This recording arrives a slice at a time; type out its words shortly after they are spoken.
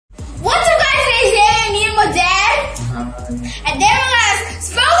And then we're gonna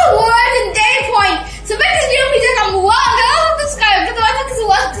spell the words and then point. So make this video please become subscribe.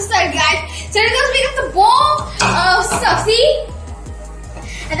 Guys. So we're gonna pick up the ball of stuff, see?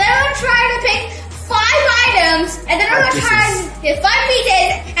 And then we're gonna try to pick 5 items, and then we're gonna try to get 5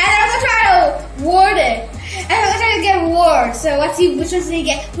 pieces, and then we're gonna try to word it. And we're gonna try to get words. So let's see which ones we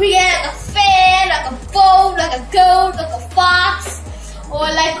get. We get like a fan, like a boat, like a goat, like a fox, or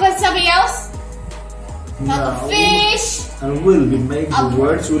like what's something else? Like a fish. And we'll be making the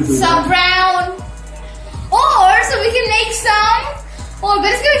words. Will be some brown. Or so we can make some. Or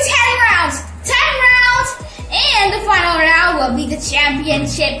but it's gonna be 10 rounds. 10 rounds, and the final round will be the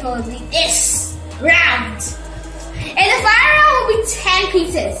championship. Will be this round. And the final round will be 10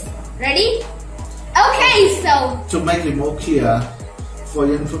 pieces. Ready? Okay, so to make it more clear for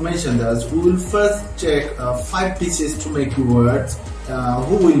your information, that we will first check 5 pieces to make the words.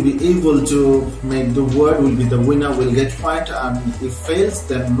 Who will be able to make the word will be the winner, will get point, and if fails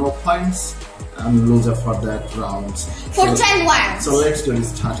then no points and loser for that round. For 10 rounds. So let's get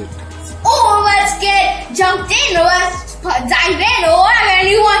started. Or let's get jumped in, or let's dive in, or whatever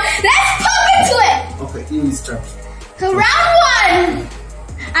you want. Let's pop into it. Okay, you start. So round 1.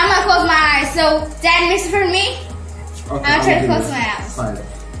 I'm gonna close my eyes. So Dad makes it for me. Okay, I'm gonna try to close my eyes. 5.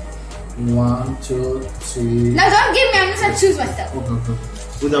 1, 2, 3. No, don't give me. I'm just gonna choose myself. Okay.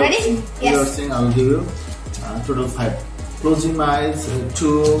 Without Ready? Without saying, I'll give you total 5. Closing my eyes.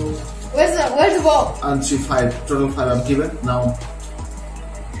 2. Where's the ball? And 3, 5. Total 5 I've given. Now.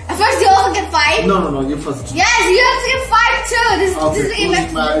 First, you also get 5. No. You first. Yes, you have to get 5 too. This is the game.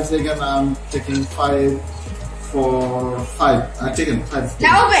 Closing my eyes again. I'm taking 5. For 5. I've taken 5.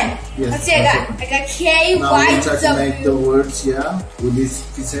 Now open. Yes. Let's see. I got K, now Y, we'll try to make the words here with these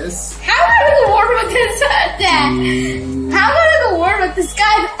pieces. How am I going to word with this? How am I going to word with this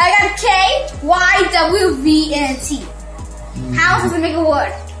guy? I got K, Y, W, V, and T. How else does it make a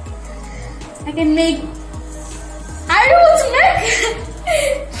word? I can make. I don't know what to make.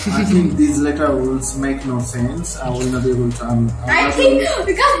 I think these letter rules make no sense. I will not be able to. I think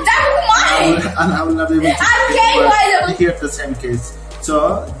because that was mine. And I will not be able to. I'm here the same case.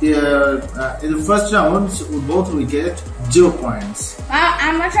 So in the first round, both will get 0 points.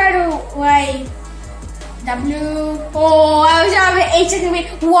 I'm gonna try to write W. Oh, I wish I had H. I can make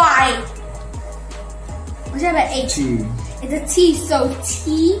Y. I wish I had H. T. It's a T, so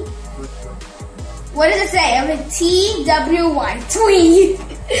T. What does it say? I'm like T W Y. Twee.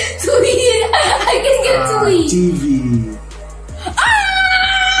 Twee. I can get twee. TV.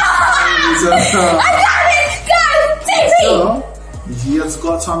 I got it, guys. TV. So he has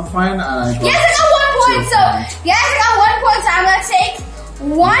got some point, and I got. Yes, I got 1 point. So yes, I got 1 point. So I'm gonna take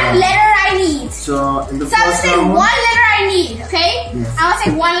 1 letter I need. So in the first round, I'm gonna take 1 letter I need. Okay. Yes. I'm gonna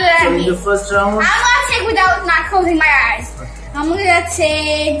take 1 letter I need. In the first round, I'm gonna take without not closing my eyes. Okay. I'm gonna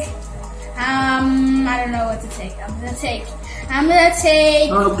take. I don't know what to take. I'm gonna take.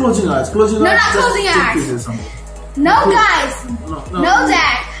 No, closing eyes. Closing eyes. No, not closing eyes. No, guys. No,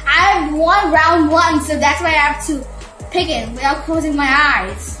 Dad. I have round 1, so that's why I have to pick it without closing my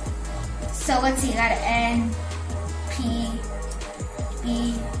eyes. So let's see. Got N, P,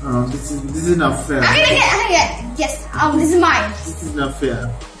 B. No, this is not fair. I'm gonna get. Yes. This is mine. This is not fair.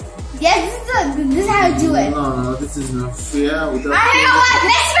 Yes, this is how I do it. No, this is not fair. Without I know what.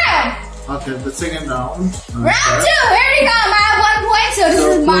 Next round. Okay, the second round. Round 2, here we go. I have 1 point, so this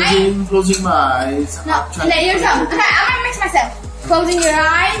is mine. Closing my eyes. No, let yourself. Okay, I'm gonna mix myself. Closing your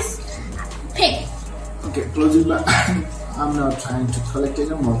eyes. Pick. Okay, closing my eyes. I'm not trying to collect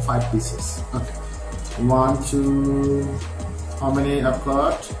any more 5 pieces. Okay. 1, 2. How many I've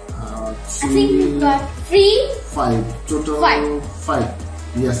got? 3. I think you've got 3. 5. Total 5.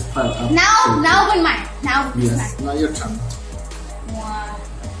 Yes, 5. Now open mine. Now yes. Now your turn.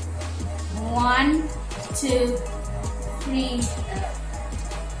 1, 2, 3,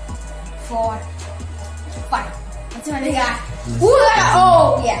 4, 5. Let's see what they got. Yes. Ooh,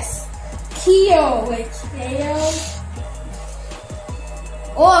 oh, yes. Keo. Wait, Keo.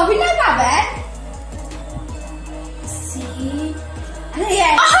 Oh, we're not bad. C. I think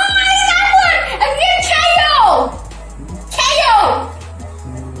I got one. I get KO. KO.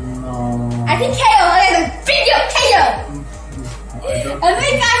 No. I think KO. Like a video KO. I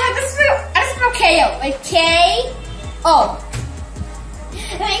think I spell KO. Like K-O.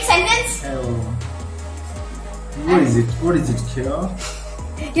 That makes sentence? K-O. What is it, K-O?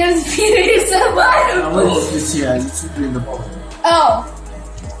 You have to feed it yourself. What is this here? It should be in the bottom. Oh.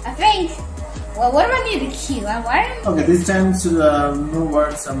 I think. Well, what do I need to Q? Okay, this time no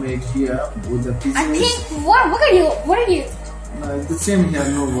words are made here with the pieces. I think. What are you? The same here,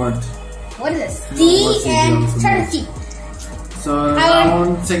 no word. What is this? D and try to T. So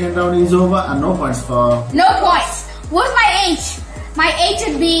second round is over and no points for... No points. What's my H? My H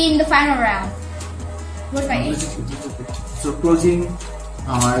would be in the final round. What's my H? So closing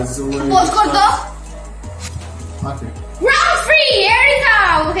eyes. Okay. Round 3, here we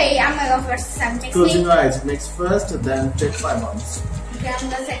go. Okay, I'm gonna go first. I'm mixing. Closing your eyes, mix first, then take 5 rounds. Okay, I'm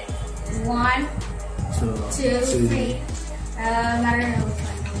gonna say 1, 2, 3. I don't know which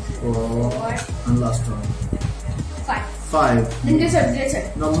one. 4. And last one. 5. 5. Then this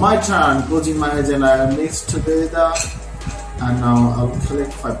one. Now my turn. Closing my eyes and I mix together. And now I'll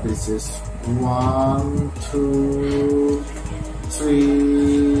collect 5 pieces. 1, 2,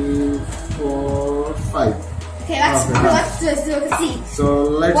 3, 4, 5. Okay, let's do it. See. So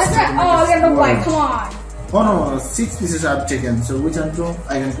let's. What's that? Oh, we're gonna go white. Come on. Oh no, 6 pieces I've taken. So which one do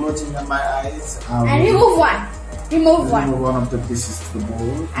I can close in my eyes? And remove one. Remove one of the pieces to the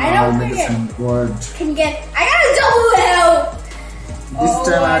bowl. I don't think I got a double L. This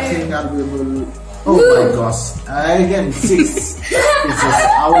time I think I'll be able. Oh my gosh! Again 6 pieces.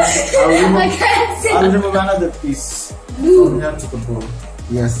 I'll remove another piece from here to the bowl.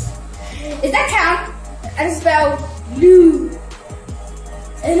 Yes. Is that count? I spell Lou.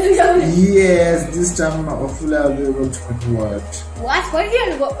 Yes, this time hopefully I'll be able to make a word. What? What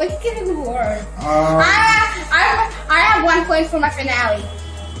can the word? I have 1 point for my finale.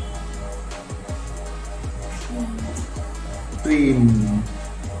 Prim.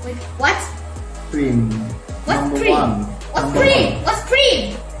 Wait, what? Prim. What's Number prim? 1. What's prim? What's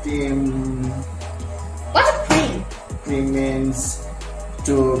prim? Prim. What's a prim? Prim means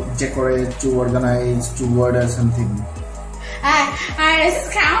to decorate, to organize, to order something. Does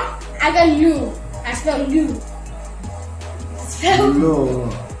this count? I got Lou. I spelled Lou.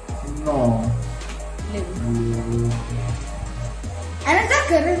 No. Lou. And is that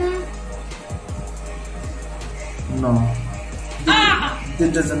good or not? No. This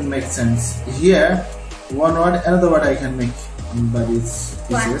doesn't make sense. Here, one word, another word I can make. But it's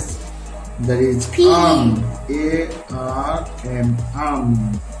yes. That is P. A-R-M.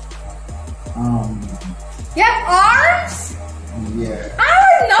 You have arms? Yeah. I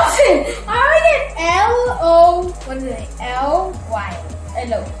have nothing. I get L-O. What is it? L-Y.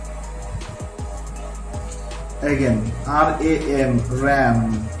 Hello. Again, R-A-M,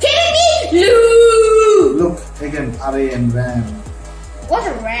 RAM. Kidding me? Lou. Look, again, R-A-M, RAM. What's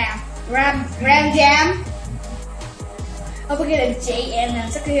a RAM? Ram jam? Oh, we get a J and then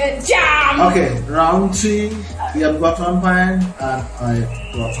second jam. Okay, round 3. You have got 1 point, and I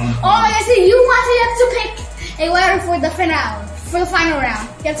got 1 point. Oh, I see. You have to pick a letter for the final round.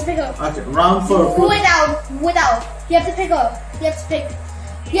 You have to pick up. Okay, round 4. Without. You have to pick up. You have to pick it.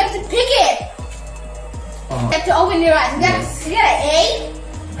 You have to open your eyes. You got an A.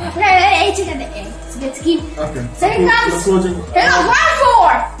 We got an A. You got an A. So you have to keep. Okay. So here comes round 4.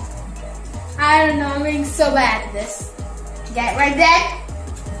 I don't know. I'm being so bad at this. Get right there.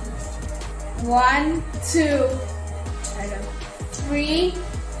 1, 2, 3,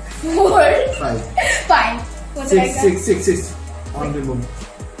 4, 5. 5. What did I got? 6. On the move.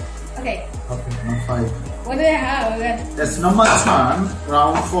 Okay. Okay, now 5. What did I have? That's number 10.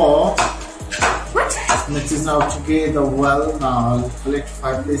 Round 4. What? Mix is now together well. Now I'll collect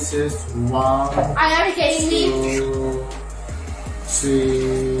 5 pieces. 1. Are you kidding me? 2,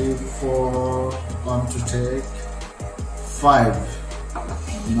 3, 4. 1 to take. 5.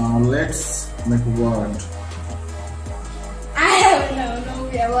 Now let's make a word. I don't know.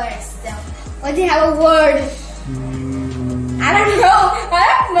 No words. What do you have a word? I don't know. I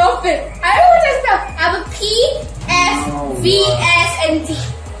have nothing. I don't know what to spell. I have a P, S, V, S, and T.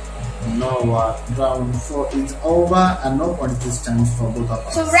 No what? Round 4 is over and no point this time for both of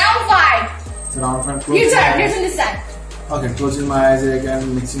us. So round 5. Round 5. Your turn. Here's on this side. Okay, closing my eyes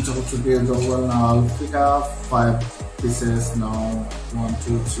again, mixing all together well. Now I'll pick up 5 pieces now. 1,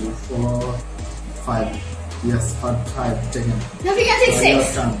 2, 3, 4, 5. Yes, 5 taken. No, we can take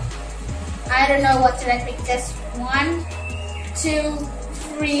 6. Done. I don't know what should I pick. Just 1, 2,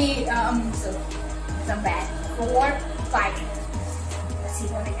 3. So bad. 4, 5. Let's see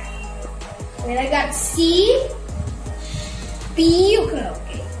what I got. Wait, I got C, B.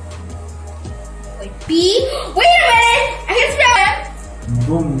 Okay. Wait, B. Wait a minute. I can spell it.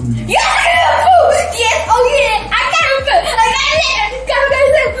 Boom. Yes, I can spell. Yes. Oh yeah. I got it.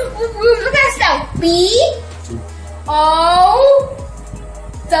 Look at spell. B. O.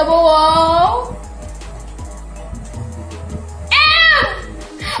 Double O. M.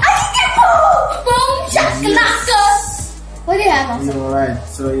 I can get boom. Shakalaka. What do you have? You're right.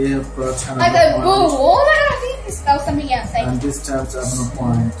 So you have got I got boom. Oh my god, I think it's spell something else. Like, and these terms have no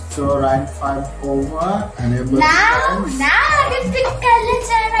point. So write 5 over and able now I can pick a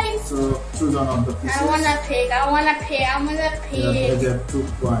letter. So choose one of the pieces. I wanna pick. Yeah, they have 2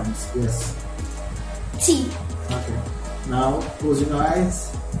 points. Yes. T. Okay. Now close your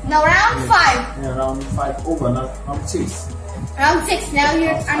eyes. Now round 5. Yeah, round 5 over. Now round 6. Round 6. Now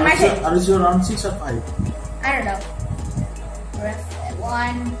you're on my turn. Are you sure round 6 or 5? I don't know.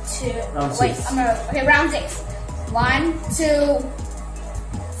 1, 2. Round Wait, 6. okay, round 6. 1, 2,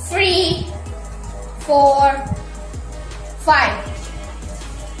 3, 4, 5.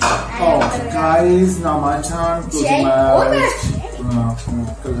 Oh, guys, now my turn. J.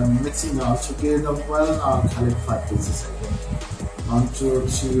 I'm mixing all together well. I'll collect 5 pieces again. 1, 2,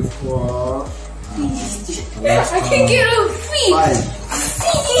 3, 4. I can get a feel. 5.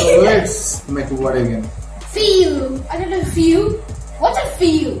 So let's make a word again. Feel. I don't know feel. What's a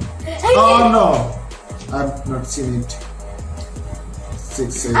feel? Oh no, I've not seen it.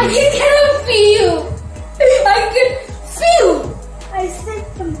 6, 7. I can get a feel. I can feel. I said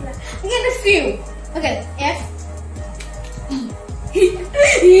something. I get a feel. Okay, F. E.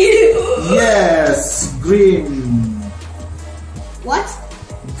 Yes, green. What?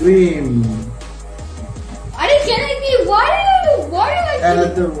 Green. Are you kidding me? Why do I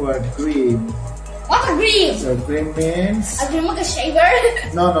Another word, green. What's a green? So green means. A green like a shaver?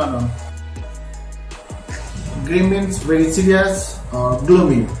 No. Green means very serious or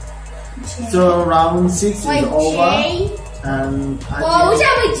gloomy. J. So round 6 Like is over. J. And I Well, which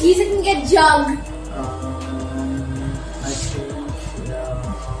have a G so I can get jug? I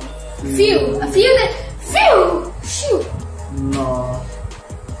think. Few. A few that. Few. Shoot. No.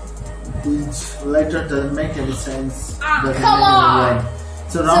 Each letter doesn't make any sense. Doesn't come make any on. word.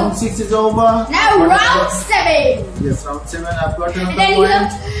 So round 6 is over. Now round 7. Yes, round 7. I've got another And then point.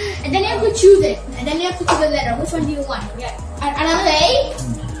 you have to choose it. And then you have to choose a letter. Which one do you want? Yeah. Another A?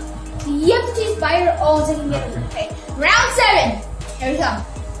 You have to choose by your own so you can get it. Okay. Round 7. Here we go.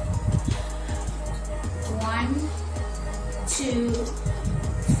 1, 2,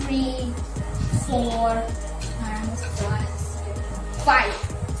 3, 4, 5.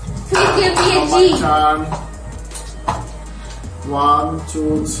 Please give me a G. Turn. 1,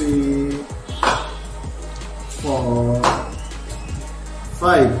 2, 3, 4,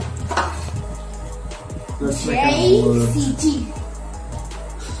 5. Let's make another word. J-C-T.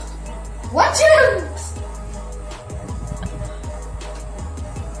 What terms?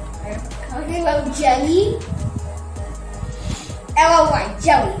 Okay, well, jelly. L-O-Y,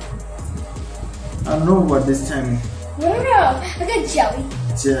 jelly. I know what this time. No. Look at jelly.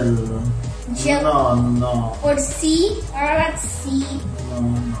 Gel. Gel. No. Or C. Or about C. No.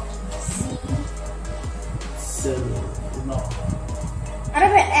 C. Cell. No. What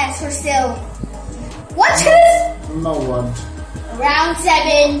about S or still? What is? No what. Round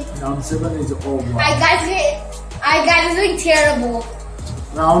 7. Round 7 is over. I guys are doing terrible.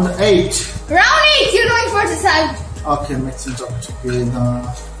 Round 8. Round 8. You're doing first this time. Okay, mix it up together.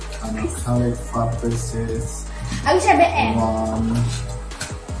 And I'll collect 5 pieces. I wish I bet N. 1,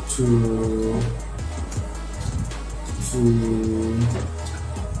 2, 3,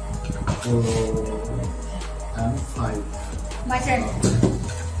 4, and 5. My turn.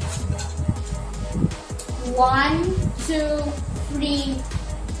 1, 2, 3,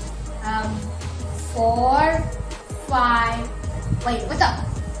 4, 5. Wait, what the?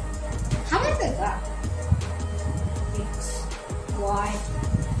 How many did I got? X, Y.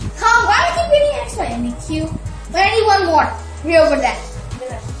 Come, why would you be the X, Y, and the Q? But I need one more. Read over that.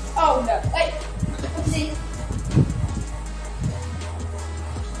 Oh no. Wait. Oopsie.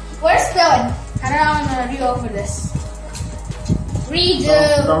 Where's spelling? I don't know. I'm gonna read over this.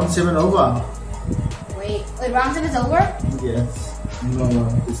 Redo. Round 7 over. Wait, round 7 is over? Yes. No,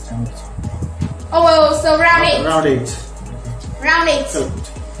 this time. Oh, well, so round 8. Round 8. Round 8.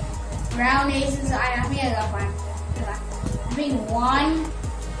 Correct. Round 8 is, I think I got one. I'm doing 1,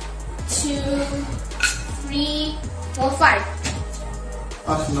 2, 3, 4, 5.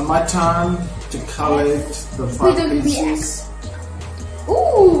 Okay, now my turn to collect the 5 pieces.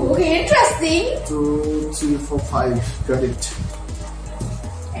 Ooh, okay, interesting. 2, 3, 4, 5. Got it.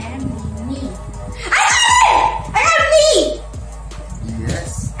 And me. I got me!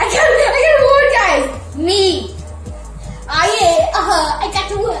 Yes. I got a word, guys. Me. Oh yeah, I got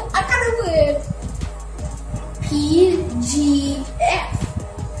the word. P-G-F.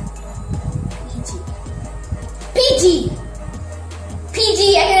 PG. PG,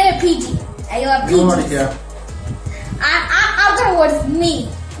 I got a PG. I got a PG. You want here? I've got a word, me.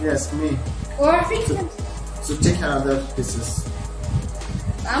 Yes, me. Or I think So take another pieces.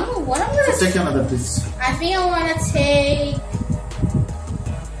 I What I'm gonna take another piece. I think I wanna take.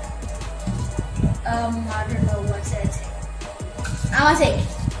 I don't know what to take. I wanna take.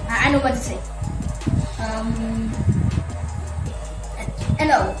 I know what to take.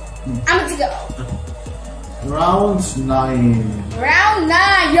 No. I'm gonna take it. Round 9. Round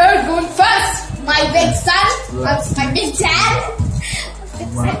 9. You're going first, my big son. My big dad.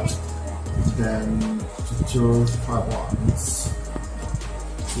 Right. Then choose 5 ones.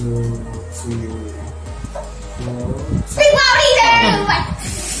 2, 3, 4. Speak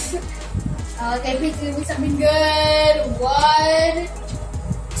loud, okay, please give me something good. 1,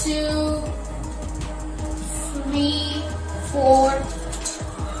 2, 3, 4,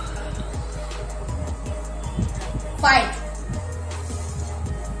 5.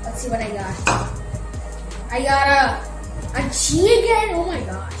 Let's see what I got. I got a G again. Oh my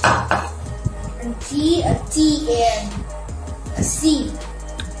gosh. A G, a T, and a C.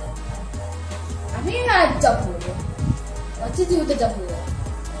 I think I got a W. What to do with the W?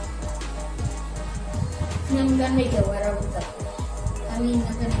 I'm gonna make a letter with W. I'm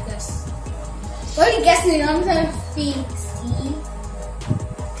gonna guess. What are you guessing? I'm gonna think C.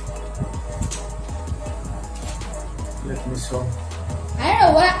 Let me show. I don't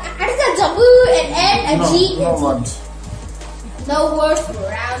know what. I think a W, an N, a G, no and word. No word for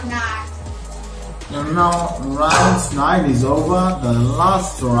round 9. Now round 9 is over. The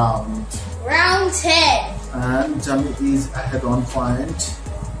last round. Round 10. And Jamie is ahead on point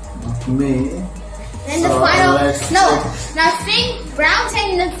of me. Then the final. No, now think round 10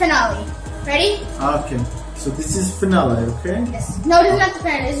 in the finale. Ready? Okay. So this is finale, okay? Yes. No, this is not the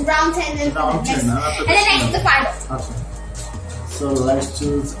finale. It's round 10 and Round 10. and then next the final. Okay. So let's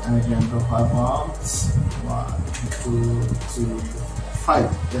choose again the 5 rounds. 1, 2, 3,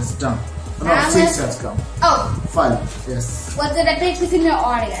 5. Yes, done. No, Now 6 has come. Oh. 5. Yes. What did I pick within your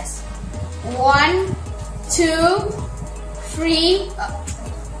order, guys? 1, 2, 3,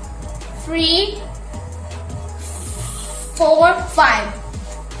 4, 5.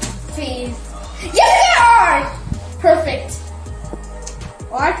 3. Yes, they are! Perfect.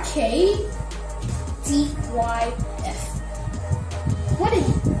 R, K, D, Y, F. What is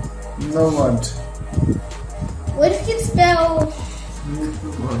it? No word. What if you can spell? No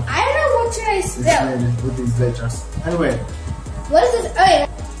word. I don't know what should I It's spell. made with these letters. Anyway. What is this? Oh, wait.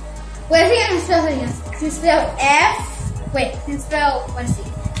 Wait, I think I can spell something else. I can spell F. Wait, I can spell, let's see.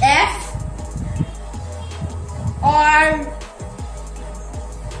 F, R,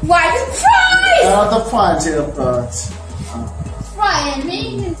 Y. The prize! The point here, but. Ryan,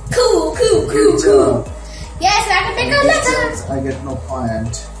 man. Cool. Yes, I can pick a letter. I get no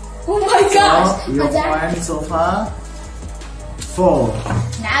point. Oh my gosh. So, your point so far 4.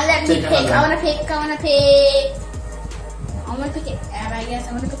 Now let me Take pick. another. I wanna pick it M, I guess.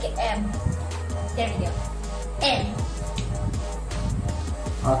 I wanna pick it M. There we go. M.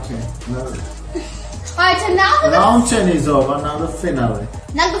 Okay. Alright, so now the Round 10 is over. Now the finale.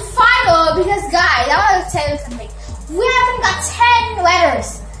 Now the final, because guys, I want to tell you something. We haven't got 10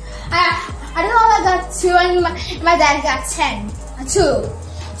 letters. I don't know if I got 2 and my dad got 2.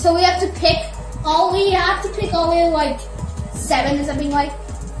 So we have to pick only like 7 or something like.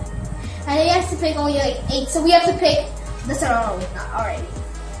 And he has to pick only like 8. So we have to pick this already.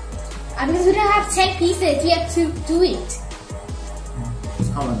 Because we don't have 10 pieces, we have to do it.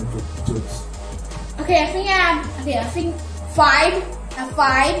 How many choose? Okay, I think 5.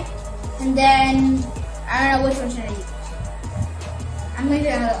 5, and then I don't know which one should I use. I'm going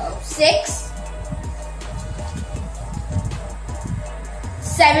to 6,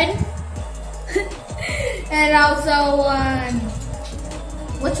 7, and also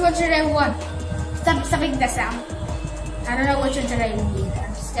which one should I want? Something that sound. I don't know which one should I use.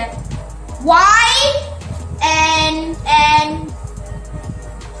 I'm just gonna Y and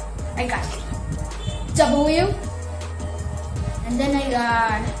I got W. And then I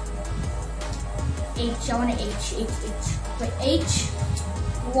got H. I want an H. Wait, H,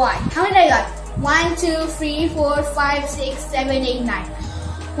 Y. How many I got? 1, 2, 3, 4, 5, 6, 7, 8, 9.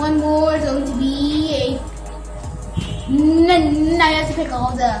 One more is going to be 8. Now you have to pick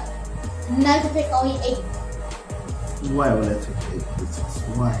all the. Now you have to pick only 8. Why will I take 8 pieces?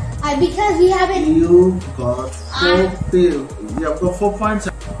 Why? Because we haven't. You got 4 pills. You have got 4 points.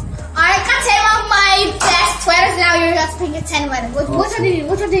 I got 10 of my best sweaters. Now you're going to pick a 10 letters. Which one do you need?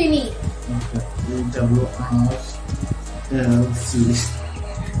 Which one do you need? Okay. W, R, L, C.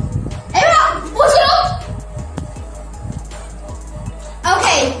 Everyone, push it up.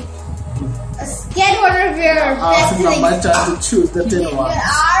 Okay. Get one of your best Now things. my time to choose the 10 Get ones.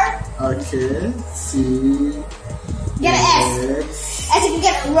 R. Okay. C. Get an S. X. S, you can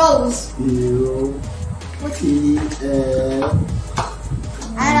get Rose. U E F.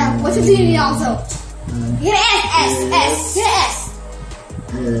 I don't know. What's the TV also? Get an S. Get an S.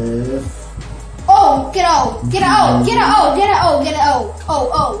 F. O. Get O. Get an O. Get an O. Get an O. Get an O. O.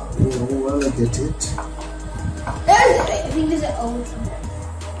 Oh, well, I get it. I think there's an O.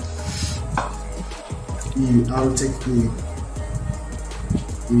 E. I'll take E.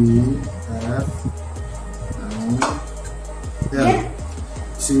 E F L.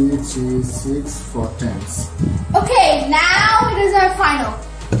 2, 3, 6, 4 tens. Okay, now it is our final.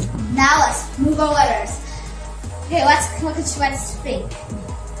 Now let's move our letters. Okay, let's look at what's think.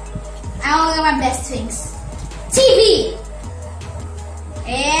 I only got my best things. TV.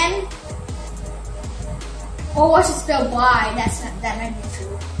 And or what should spell Y? That might be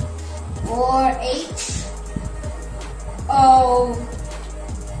true. Or H O.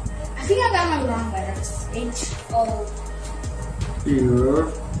 I think I got my wrong letters. H O.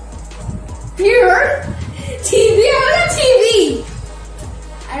 Pure. Pure? TV? What is TV?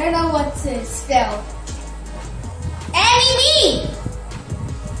 I don't know what to spell. Me.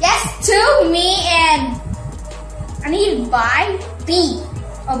 Yes, two, me, and I need to buy B.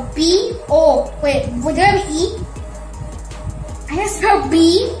 A B. Oh, wait, would there be E? I can spell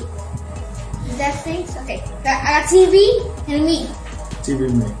B. Is that things? Okay, I got TV and me. TV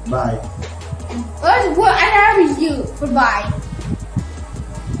me. Bye. And what I have is U for buy.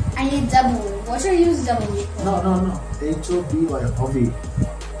 I need W. What should I use W for? No. H-O-B-Y. Hobby.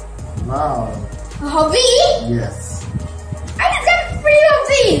 Wow. A hobby? Yes. I just got 3 of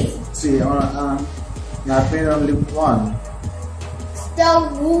these. See, I paid only one. So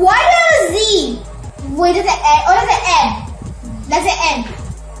what is Z? Wait, that's an N. Oh, that's an N. That's an N.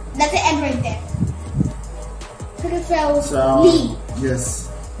 That's an N right there. Could have spelled Lee. Yes.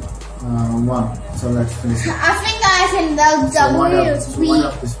 1. So let's finish. I think I can W. So one of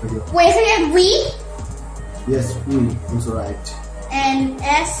this video. Wait, so you have we? Yes, we. Also right. And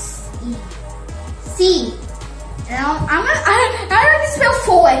S E C. And I don't know spell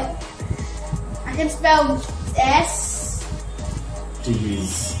forward. I can spell S.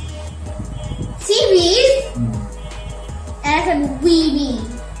 TVs. TVs. And I can we.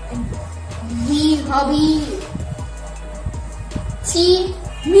 Hobby. T.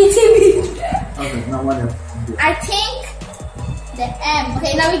 Me TV. Okay, now what else? I think the M.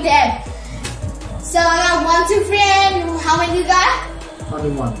 Okay, now we the M. So I got 1, 2, 3, and how many you got?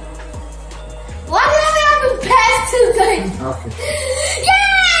 Only one. Why do I have the best 2 things? Okay.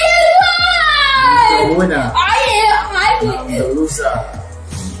 Yay! You won! The winner. I I'm win. the loser.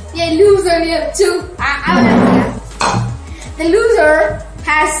 Yeah, loser. You have 2. I don't have. The loser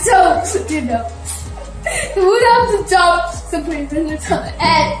has soaps. You know. The loser has the top. Somebody bring the top.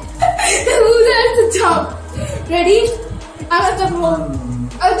 And the loser has the top. Ready? I'm at the whole.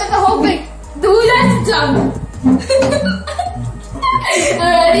 I'm at the whole thing. The loser has the top.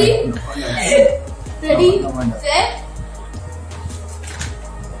 Ready? Ready? Set.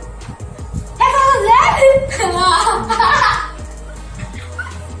 That's all that.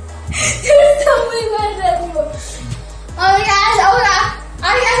 There's so many words everywhere. Oh my gosh, I'm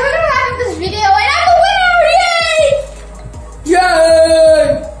gonna wrap up this video and I'm the winner! Yay! Yay!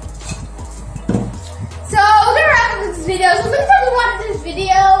 So we're gonna wrap up this video. So please tell me what this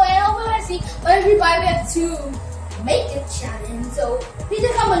video and I want to see what everybody have to make a challenge. So please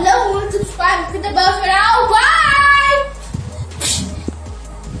comment below, subscribe, and hit the bell for now. Bye!